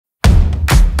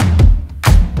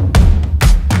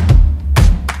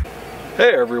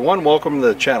Hey everyone, welcome to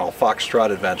the channel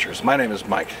Foxtrot Adventures. My name is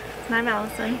Mike. And I'm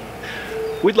Allison.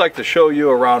 We'd like to show you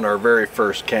around our very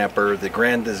first camper, the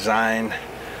Grand Design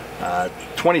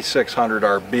 2600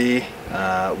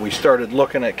 RB. We started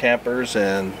looking at campers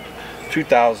in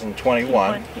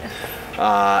 2021.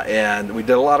 And we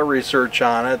did a lot of research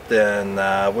on it,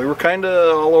 and we were kind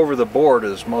of all over the board,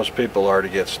 as most people are, to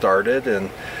get started. And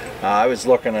I was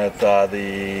looking at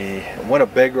the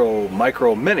Winnebago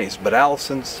Micro Minis, but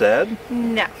Allison said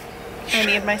no, I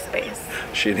need my space.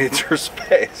 She needs her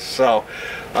space. So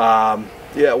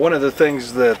yeah, one of the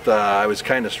things that I was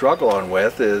kind of struggling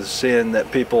with is seeing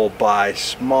that people buy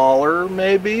smaller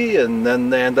maybe, and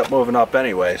then they end up moving up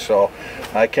anyway. So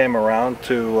I came around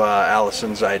to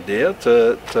Allison's idea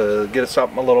to get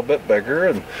something a little bit bigger,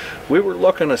 and we were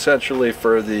looking essentially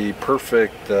for the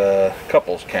perfect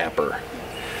couples camper.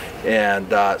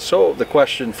 And so the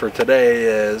question for today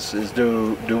is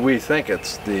do we think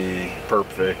it's the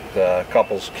perfect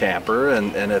couples camper?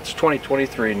 And it's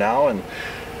 2023 now,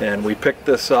 and we picked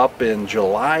this up in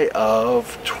July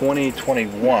of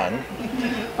 2021.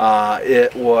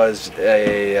 It was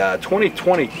a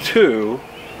 2022.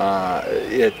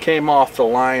 It came off the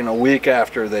line a week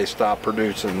after they stopped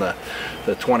producing the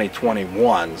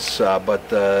 2021s,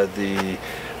 but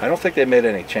I don't think they made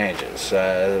any changes.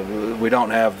 We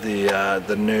don't have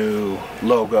the new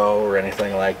logo or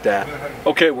anything like that.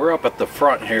 Okay, we're up at the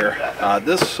front here.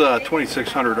 This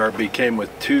 2600 RB came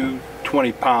with two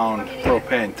 20-pound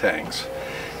propane tanks,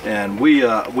 and we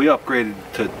upgraded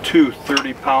to two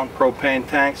 30-pound propane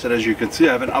tanks. And as you can see,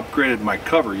 I haven't upgraded my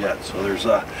cover yet, so there's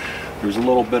a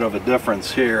little bit of a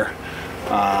difference here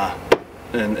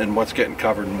in what's getting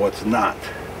covered and what's not.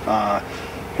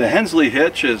 The Hensley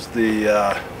hitch is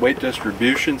the weight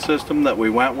distribution system that we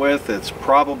went with. It's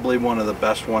probably one of the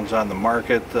best ones on the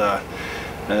market.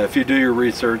 If you do your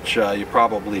research, you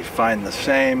probably find the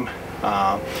same.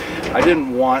 I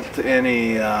didn't want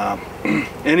any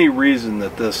reason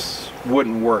that this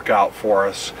wouldn't work out for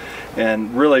us,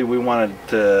 and really we wanted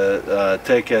to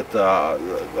take it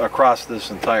across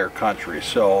this entire country.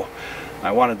 So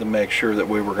I wanted to make sure that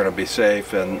we were going to be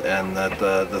safe, and that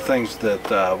the things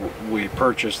that we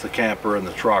purchased, the camper and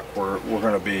the truck, were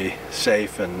going to be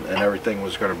safe, and everything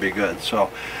was going to be good. So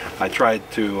I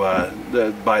tried to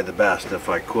buy the best if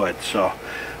I could. So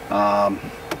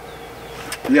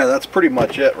yeah, that's pretty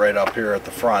much it right up here at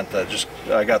the front.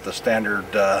 I got the standard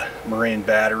marine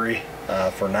battery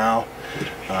for now.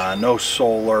 No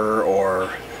solar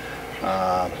or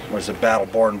was it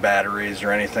Battle-Born batteries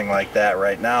or anything like that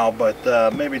right now,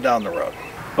 but maybe down the road.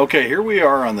 Okay, here we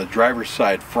are on the driver's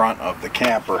side front of the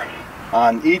camper.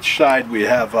 On each side we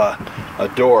have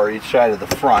a door, each side of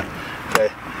the front. Okay,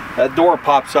 that door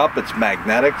pops up, it's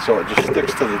magnetic, so it just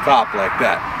sticks to the top like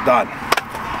that. Done.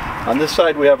 On this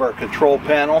side we have our control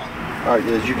panel. All right,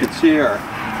 as you can see, our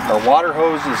water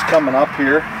hose is coming up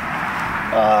here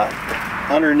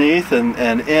underneath and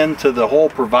into the hole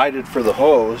provided for the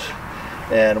hose.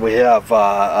 And we have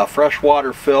a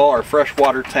freshwater fill. Our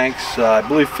freshwater tanks, I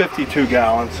believe 52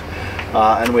 gallons.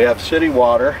 And we have city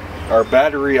water. Our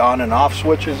battery on and off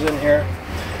switches in here.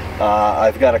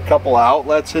 I've got a couple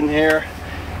outlets in here.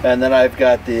 And then I've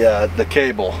got the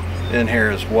cable in here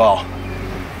as well.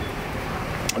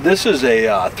 This is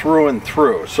a through and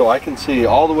through, so I can see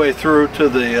all the way through to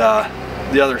the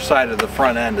other side of the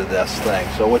front end of this thing,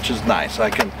 so which is nice. I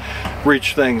can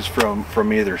reach things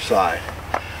from either side.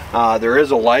 There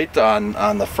is a light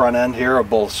on the front end here of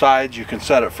both sides. You can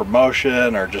set it for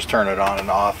motion or just turn it on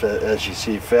and off as you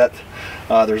see fit.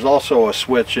 There's also a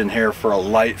switch in here for a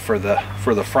light for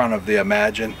the front of the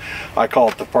Imagine. I call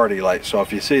it the party light, so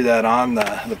if you see that on,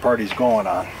 the party's going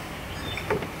on.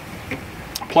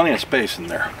 Plenty of space in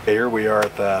there. Here we are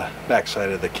at the back side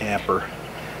of the camper.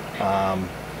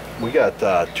 We got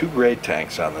two grade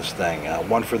tanks on this thing.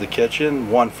 One for the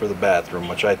kitchen, one for the bathroom,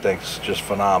 which I think is just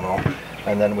phenomenal.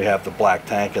 And then we have the black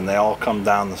tank, and they all come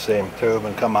down the same tube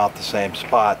and come out the same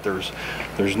spot. There's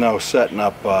no setting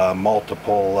up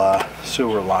multiple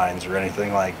sewer lines or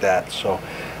anything like that. So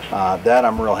that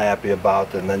I'm real happy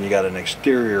about. And then you got an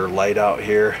exterior light out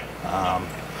here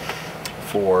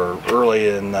for early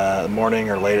in the morning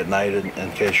or late at night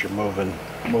in case you're moving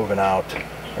out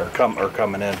or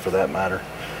coming in for that matter.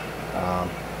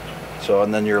 So,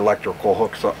 and then your electrical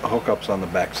hookups on the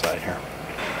back side here.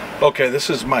 Okay, this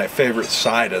is my favorite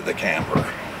side of the camper.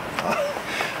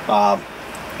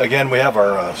 Again, we have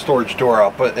our storage door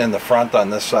output in the front on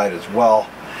this side as well.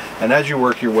 And as you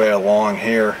work your way along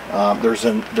here, there's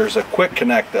a quick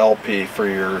connect LP for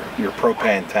your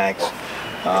propane tanks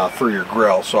for your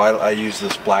grill. So I use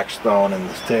this Blackstone and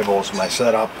this table as my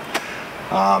setup.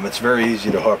 It's very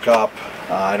easy to hook up.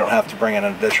 I don't have to bring in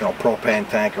an additional propane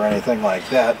tank or anything like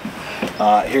that.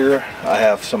 Here I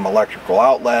have some electrical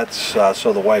outlets,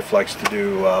 so the wife likes to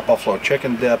do buffalo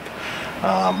chicken dip.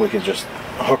 We can just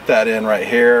hook that in right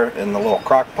here in the little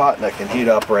crock pot, and it can heat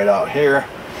up right out here.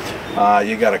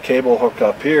 You got a cable hook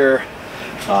up here.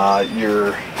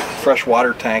 Your fresh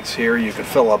water tanks here you can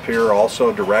fill up here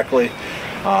also directly,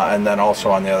 and then also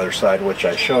on the other side, which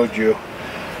I showed you.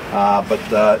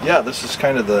 Yeah, this is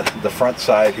kind of the front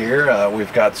side here.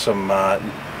 We've got some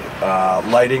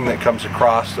lighting that comes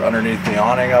across underneath the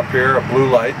awning up here, blue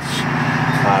lights,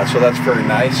 so that's very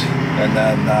nice. And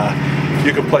then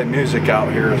you can play music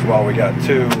out here as well. We got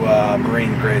two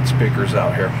marine grade speakers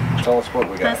out here. Tell us what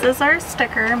we got. This is our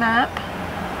sticker map,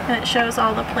 and it shows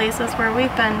all the places where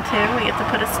we've been to. We get to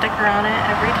put a sticker on it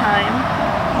every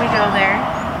time we go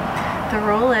there. The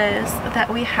rule is that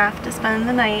we have to spend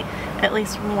the night at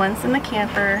least once in the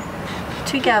camper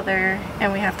together,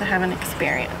 and we have to have an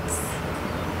experience.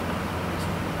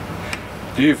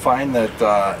 Do you find that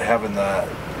having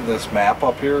this map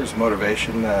up here is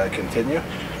motivation to continue?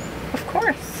 Of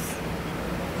course.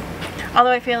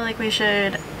 Although I feel like we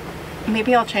should,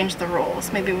 maybe I'll change the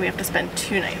rules. Maybe we have to spend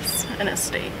 2 nights in a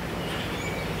state.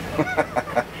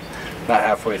 Not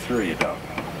halfway through, you don't.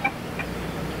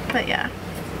 But yeah.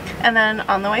 And then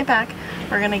on the way back,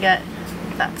 we're gonna get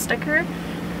that sticker,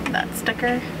 and that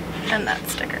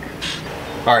sticker.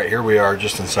 Alright, here we are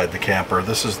just inside the camper.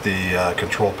 This is the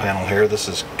control panel here. This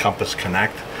is Compass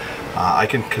Connect. I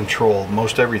can control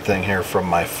most everything here from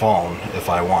my phone if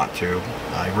I want to.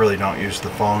 I really don't use the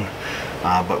phone,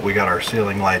 but we got our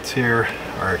ceiling lights here,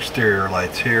 our exterior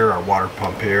lights here, our water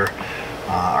pump here,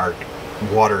 our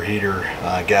water heater,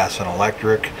 gas and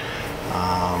electric,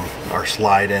 our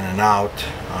slide in and out,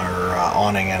 our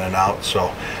awning in and out.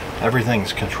 So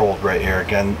everything's controlled right here.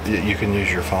 Again, you can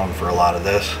use your phone for a lot of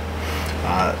this.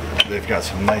 They've got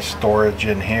some nice storage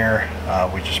in here.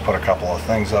 We just put a couple of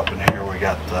things up in here. We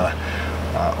got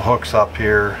hooks up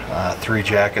here, 3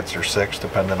 jackets or 6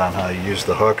 depending on how you use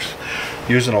the hooks.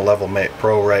 Using a Level Mate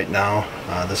Pro right now.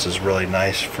 This is really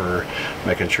nice for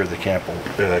making sure the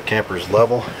camper's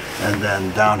level. And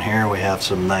then down here we have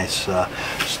some nice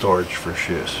storage for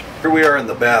shoes. Here we are in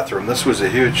the bathroom. This was a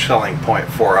huge selling point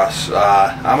for us.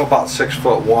 I'm about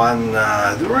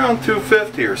 6'1", around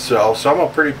 250 or so, so I'm a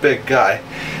pretty big guy.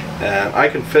 And I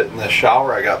can fit in the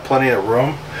shower. I got plenty of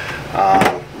room.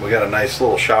 We got a nice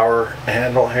little shower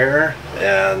handle here,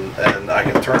 and I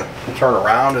can turn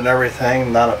around and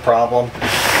everything, not a problem.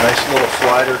 Nice little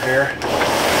slider here.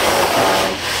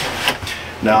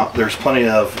 Now there's plenty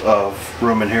of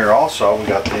room in here also. We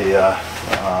got the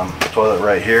toilet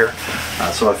right here.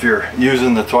 So if you're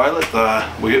using the toilet,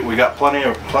 we got plenty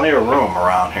of room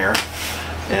around here,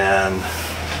 and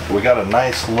we got a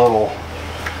nice little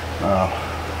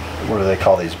what do they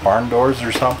call these, barn doors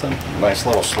or something? Nice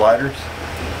little sliders.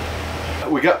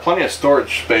 We got plenty of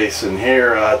storage space in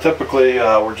here. Typically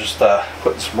we're just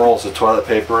putting some rolls of toilet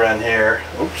paper in here,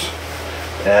 oops,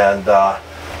 and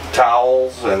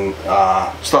towels and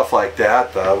stuff like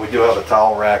that. We do have a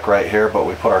towel rack right here, but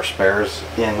we put our spares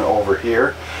in over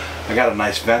here. I got a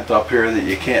nice vent up here that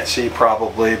you can't see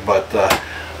probably, but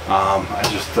I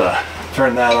just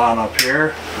turn that on up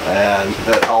here, and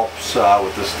that helps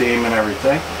with the steam and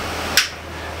everything.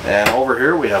 And over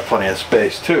here we have plenty of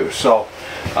space too. So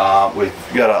we've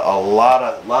got a lot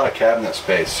of cabinet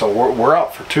space. So we're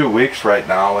out for 2 weeks right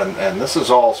now, and this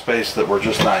is all space that we're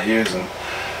just not using.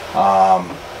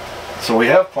 So we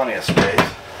have plenty of space.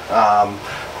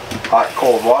 Hot and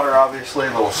cold water, obviously,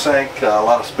 a little sink, a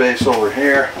lot of space over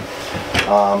here,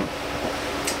 a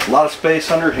lot of space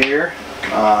under here,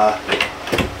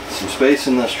 some space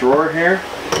in this drawer here,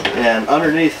 and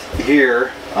underneath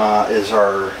here is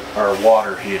our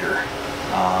water heater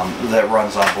that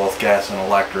runs on both gas and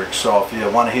electric. So if you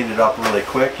want to heat it up really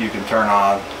quick, you can turn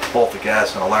on both the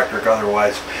gas and electric.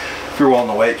 Otherwise, if you're willing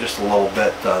to wait just a little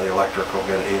bit, the electric will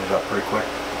get it heated up pretty quick.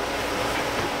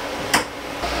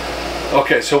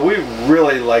 Okay, so we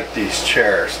really like these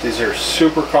chairs. These are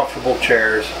super comfortable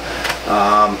chairs.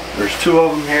 There's 2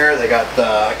 of them here. They got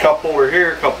a couple over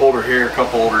here, a couple over here, a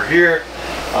couple over here.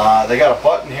 They got a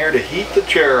button here to heat the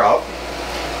chair up.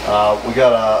 We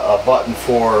got a button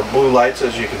for blue lights,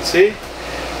 as you can see,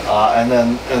 and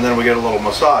then we get a little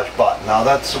massage button. Now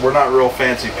we're not real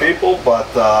fancy people, but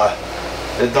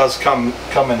it does come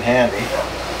in handy.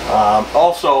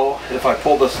 Also, if I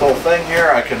pull this whole thing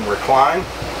here, I can recline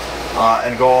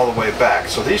and go all the way back.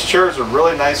 So these chairs are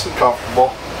really nice and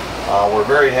comfortable. We're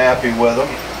very happy with them.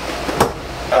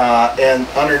 And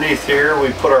underneath here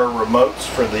we put our remotes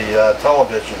for the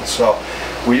television. So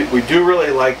we do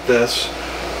really like this,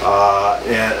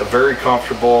 and very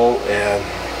comfortable, and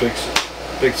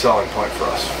big selling point for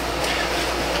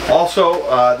us.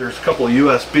 Also, there's a couple of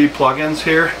USB plug-ins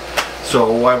here,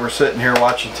 so while we're sitting here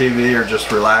watching TV or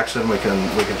just relaxing, we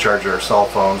can charge our cell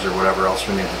phones or whatever else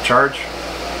we need to charge.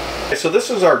 Okay, so this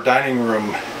is our dining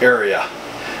room area.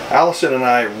 Allison and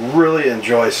I really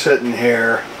enjoy sitting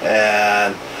here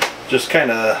and just kind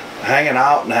of hanging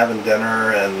out and having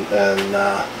dinner and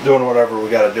doing whatever we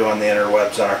got to do on the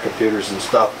interwebs on our computers and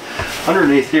stuff.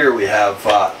 Underneath here we have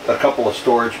a couple of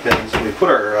storage bins. We put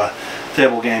our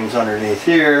table games underneath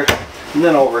here, and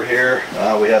then over here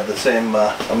we have the same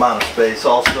amount of space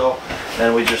also,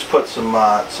 and we just put some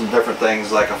different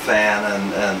things like a fan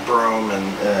and broom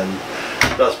and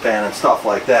dustpan and stuff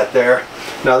like that there.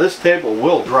 Now this table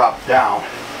will drop down,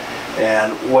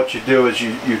 and what you do is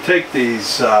you take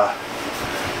these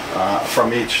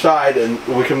from each side, and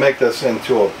we can make this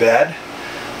into a bed.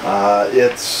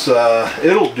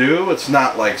 It'll do. It's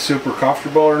not like super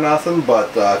comfortable or nothing,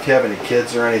 but if you have any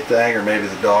kids or anything, or maybe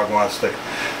the dog wants to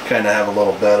kind of have a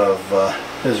little bit of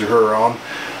his or her own,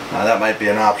 that might be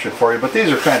an option for you. But these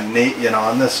are kind of neat, you know.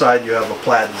 On this side you have a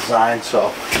plaid design,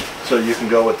 so you can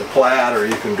go with the plaid, or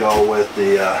you can go with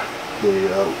the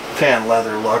tan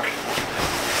leather look.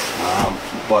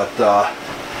 But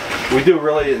we do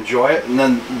really enjoy it. And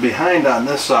then behind on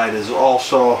this side is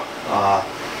also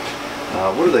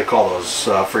what do they call those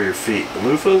for your feet?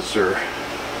 Loofahs, or?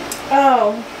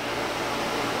 Oh.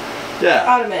 Yeah.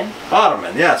 Ottoman.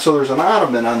 Ottoman, yeah. So there's an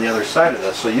ottoman on the other side of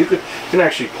this. So you can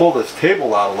actually pull this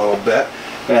table out a little bit,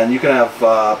 and you can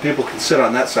have people can sit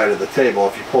on that side of the table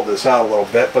if you pull this out a little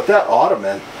bit. But that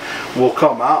ottoman will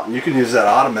come out, and you can use that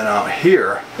ottoman out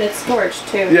here. It's storage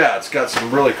too. Yeah, it's got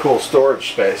some really cool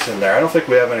storage space in there. I don't think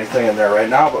we have anything in there right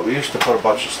now, but we used to put a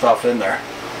bunch of stuff in there.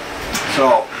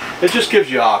 So it just gives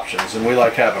you options, and we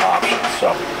like having options.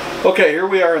 So, okay, here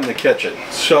we are in the kitchen.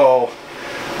 So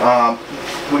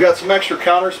we got some extra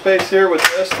counter space here with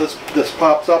this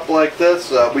pops up like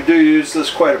this. We do use this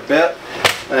quite a bit,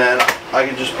 and I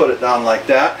can just put it down like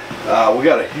that. We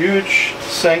got a huge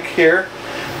sink here.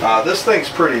 This thing's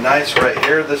pretty nice right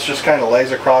here. This just kind of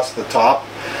lays across the top,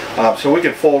 so we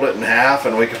can fold it in half,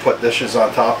 and we can put dishes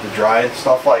on top to dry and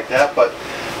stuff like that. But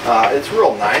it's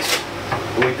real nice.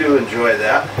 We do enjoy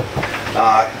that.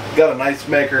 Got an ice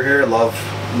maker here. Love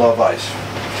ice.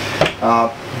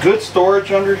 Good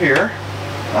storage under here.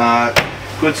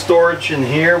 Good storage in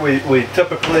here. We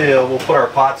typically will put our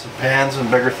pots and pans and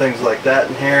bigger things like that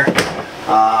in here.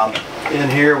 In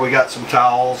here we got some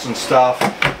towels and stuff,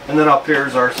 and then up here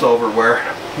is our silverware.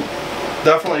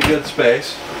 Definitely good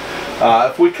space.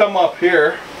 If we come up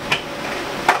here,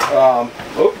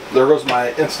 oh, there goes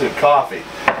my instant coffee.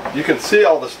 You can see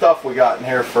all the stuff we got in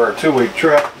here for a 2-week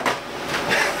trip.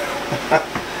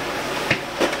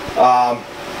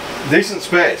 Decent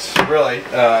space, really.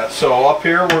 So up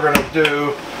here we're going to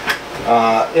do,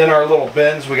 in our little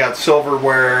bins, we got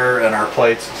silverware and our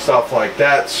plates and stuff like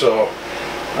that. So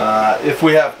if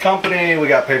we have company, we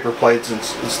got paper plates and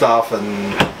stuff,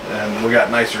 and we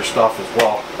got nicer stuff as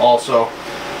well. Also,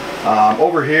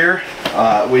 over here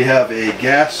we have a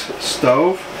gas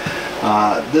stove.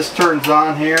 This turns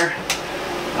on here.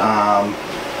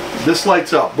 This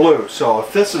lights up blue, so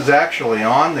if this is actually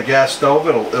on the gas stove,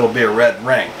 it'll be a red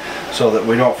ring, so that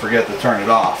we don't forget to turn it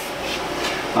off.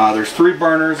 There's 3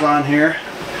 burners on here,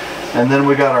 and then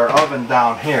we got our oven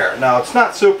down here. Now it's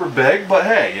not super big, but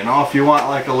hey, you know, if you want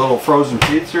like a little frozen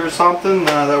pizza or something,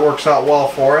 that works out well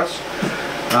for us.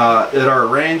 At our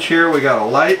range here, we got a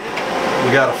light,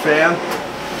 we got a fan.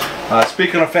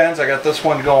 Speaking of fans, I got this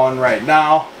one going right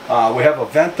now. We have a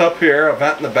vent up here, a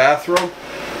vent in the bathroom,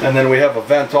 and then we have a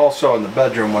vent also in the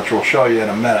bedroom, which we'll show you in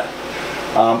a minute.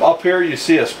 Up here you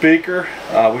see a speaker.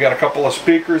 We got a couple of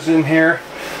speakers in here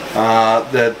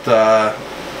that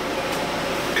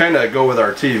kind of go with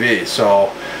our TV.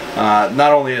 So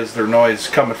not only is there noise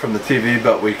coming from the TV,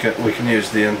 but we can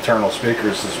use the internal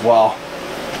speakers as well.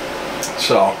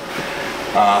 So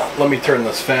let me turn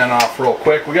this fan off real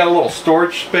quick. We got a little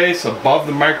storage space above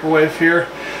the microwave here.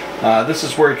 This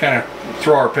is where you kind of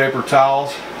throw our paper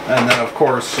towels, and then of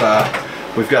course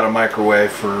we've got a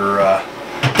microwave for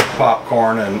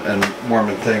popcorn and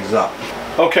warming things up.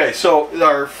 Okay, so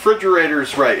our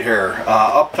refrigerator's right here.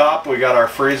 Up top we got our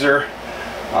freezer.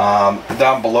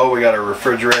 Down below we got our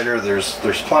refrigerator.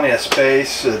 There's plenty of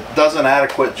space. It does an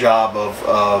adequate job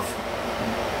of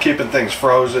keeping things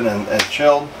frozen and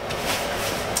chilled.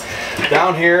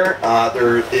 Down here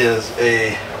there is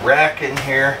a rack in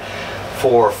here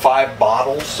for 5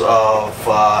 bottles of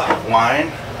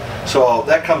wine, so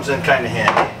that comes in kind of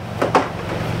handy.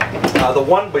 The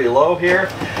one below here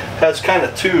has kind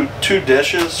of two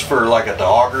dishes for like a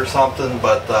dog or something,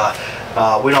 but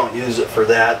we don't use it for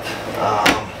that.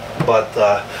 But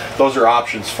those are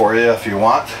options for you if you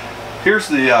want. Here's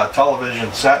the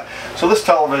television set. So this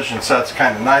television set's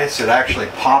kind of nice. It actually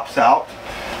pops out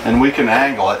and we can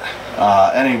angle it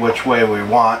any which way we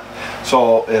want.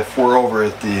 So if we're over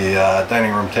at the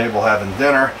dining room table having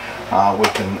dinner, we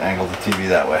can angle the TV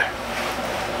that way.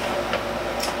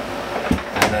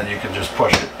 And then you can just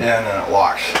push it in and it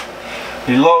locks.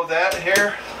 Below that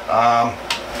here,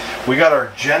 we got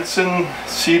our Jensen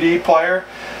CD player.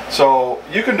 So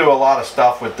you can do a lot of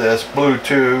stuff with this.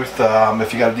 Bluetooth,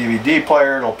 if you got a DVD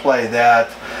player, it'll play that.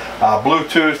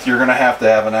 Bluetooth, you're going to have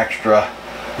an extra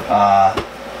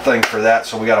thing for that.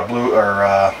 So we got a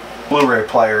Blu-ray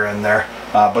player in there.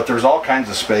 But there's all kinds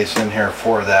of space in here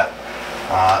for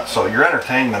that. So your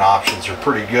entertainment options are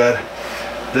pretty good.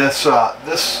 This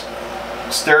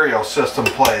stereo system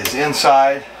plays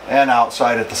inside and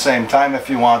outside at the same time if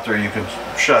you want, or you can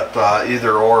shut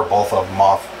either or both of them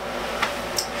off.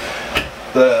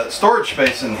 The storage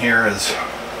space in here is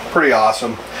pretty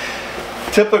awesome.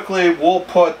 Typically we'll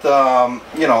put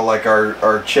you know, like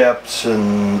our chips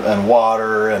and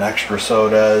water and extra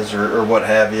sodas or what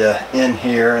have you in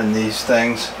here in these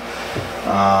things.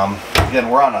 Again,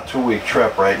 we're on a 2-week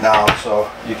trip right now,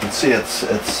 so you can see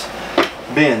it's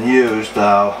being used.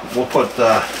 We'll put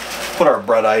our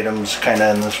bread items kind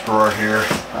of in this drawer here,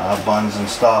 buns and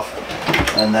stuff,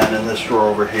 and then in this drawer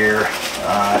over here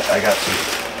I got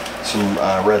some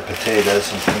red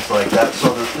potatoes and things like that.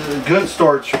 So the good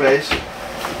storage space.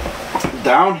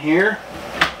 Down here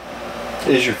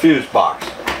is your fuse box.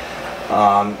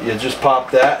 You just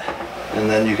pop that and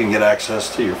then you can get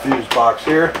access to your fuse box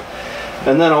here.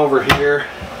 And then over here,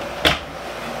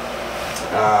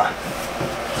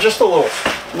 just a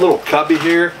little cubby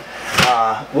here.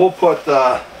 We'll put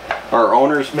our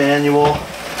owner's manual,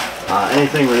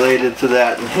 anything related to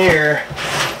that in here,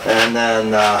 and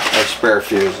then our spare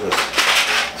fuses.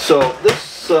 So this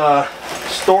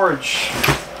storage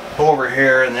over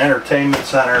here in the entertainment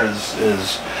center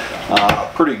is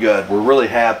pretty good. We're really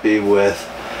happy with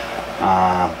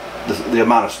the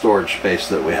amount of storage space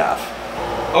that we have.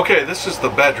 Okay, this is the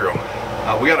bedroom.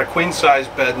 We got a queen size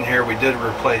bed in here. We did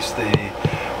replace the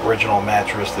original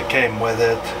mattress that came with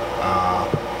it.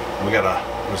 We got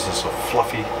was this a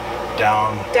fluffy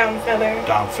down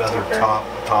feather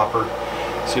topper.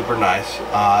 Super nice.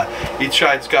 Each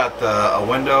side's got a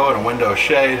window and a window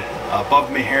shade.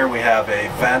 Above me here we have a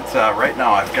vent. Right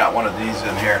now I've got one of these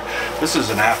in here. This is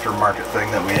an aftermarket thing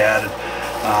that we added.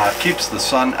 Keeps the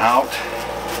sun out,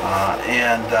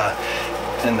 and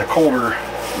in the colder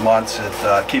months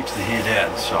it keeps the heat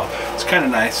in. So it's kind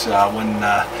of nice when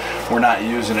we're not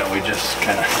using it. We just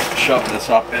kind of shove this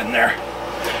up in there.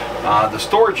 The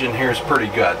storage in here is pretty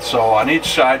good. So on each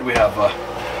side we have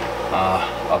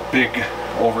a big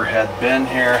overhead bin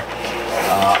here.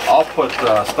 I'll put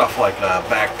stuff like a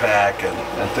backpack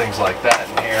and things like that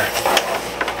in here.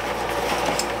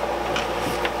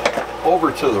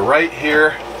 Over to the right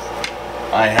here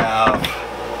I have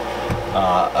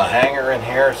a hanger in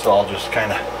here, so I'll just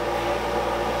kind of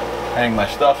hang my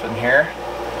stuff in here.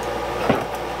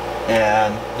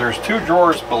 And there's 2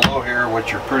 drawers below here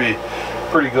which are pretty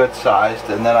good sized,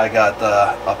 and then I got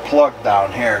a plug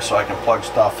down here so I can plug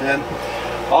stuff in.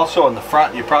 Also in the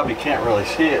front, you probably can't really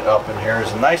see it up in here,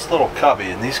 is a nice little cubby,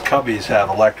 and these cubbies have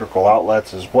electrical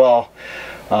outlets as well,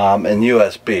 and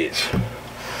USBs.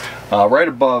 Right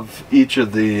above each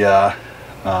of the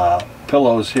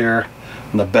pillows here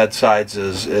on the bed sides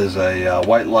is a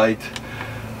white light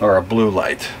or a blue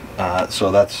light,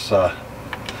 so that's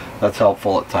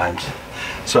helpful at times.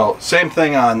 So same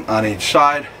thing on each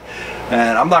side.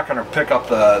 And I'm not going to pick up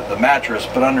the mattress,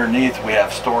 but underneath we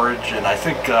have storage, and I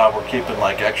think we're keeping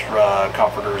like extra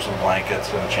comforters and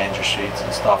blankets and change of sheets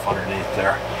and stuff underneath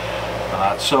there.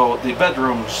 So the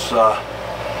bedrooms,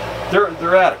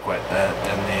 they're adequate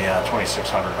in the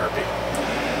 2600 RP.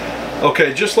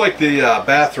 Okay, just like the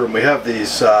bathroom, we have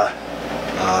these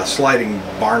sliding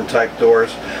barn type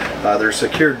doors. They're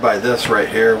secured by this right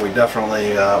here. We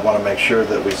definitely want to make sure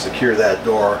that we secure that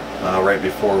door right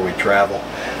before we travel.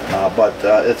 But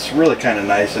it's really kind of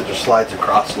nice. It just slides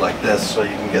across like this, so you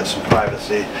can get some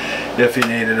privacy if you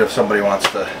need it. If somebody wants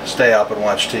to stay up and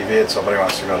watch TV and somebody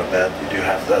wants to go to bed, you do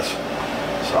have this.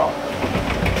 So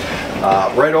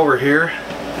right over here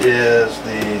is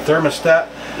the thermostat.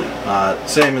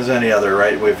 Same as any other,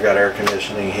 right? We've got air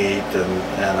conditioning, heat,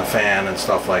 and a fan and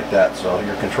stuff like that. So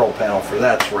your control panel for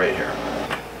that's right here.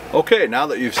 Okay, now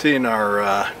that you've seen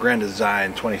our Grand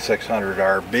Design 2600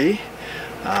 RB,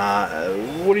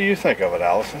 what do you think of it,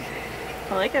 Allison?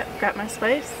 I like it. Got my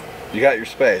space. You got your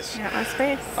space. Got my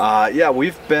space. Yeah,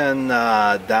 we've been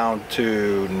down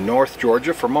to North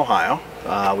Georgia from Ohio.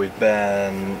 We've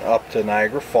been up to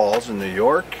Niagara Falls in New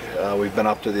York. We've been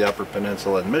up to the Upper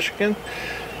Peninsula in Michigan.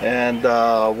 And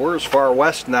we're as far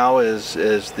west now as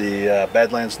the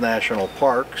Badlands National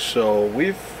Park. So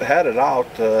we've had it out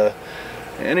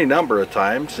any number of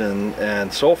times,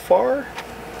 and so far,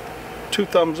 2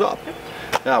 thumbs up.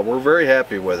 Yeah, we're very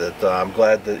happy with it. I'm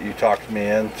glad that you talked me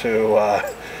into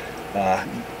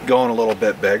going a little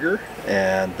bit bigger,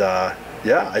 and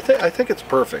yeah, I think it's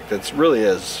perfect. It really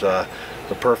is the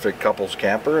perfect couples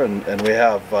camper, and we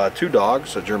have 2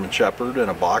 dogs, a German Shepherd and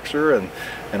a Boxer,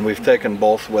 and we've taken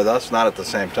both with us, not at the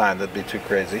same time, that'd be too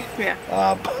crazy. Yeah.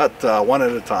 But one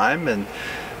at a time, and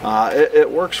it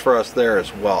works for us there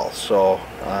as well. So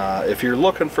if you're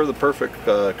looking for the perfect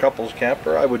couples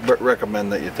camper, I would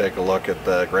recommend that you take a look at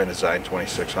the Grand Design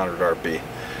 2600 RB.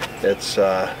 It's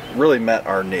really met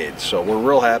our needs, so we're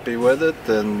real happy with it,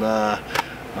 and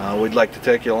we'd like to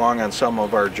take you along on some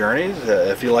of our journeys.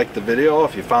 If you liked the video,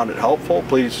 if you found it helpful,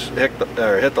 please hit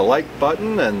the like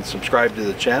button and subscribe to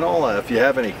the channel. If you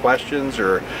have any questions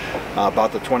or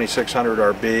about the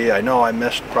 2600 RB, I know I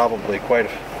missed probably quite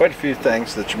a few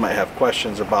things that you might have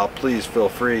questions about. Please feel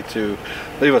free to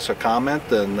leave us a comment,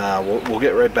 and we'll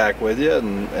get right back with you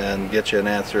and get you an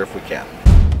answer if we can.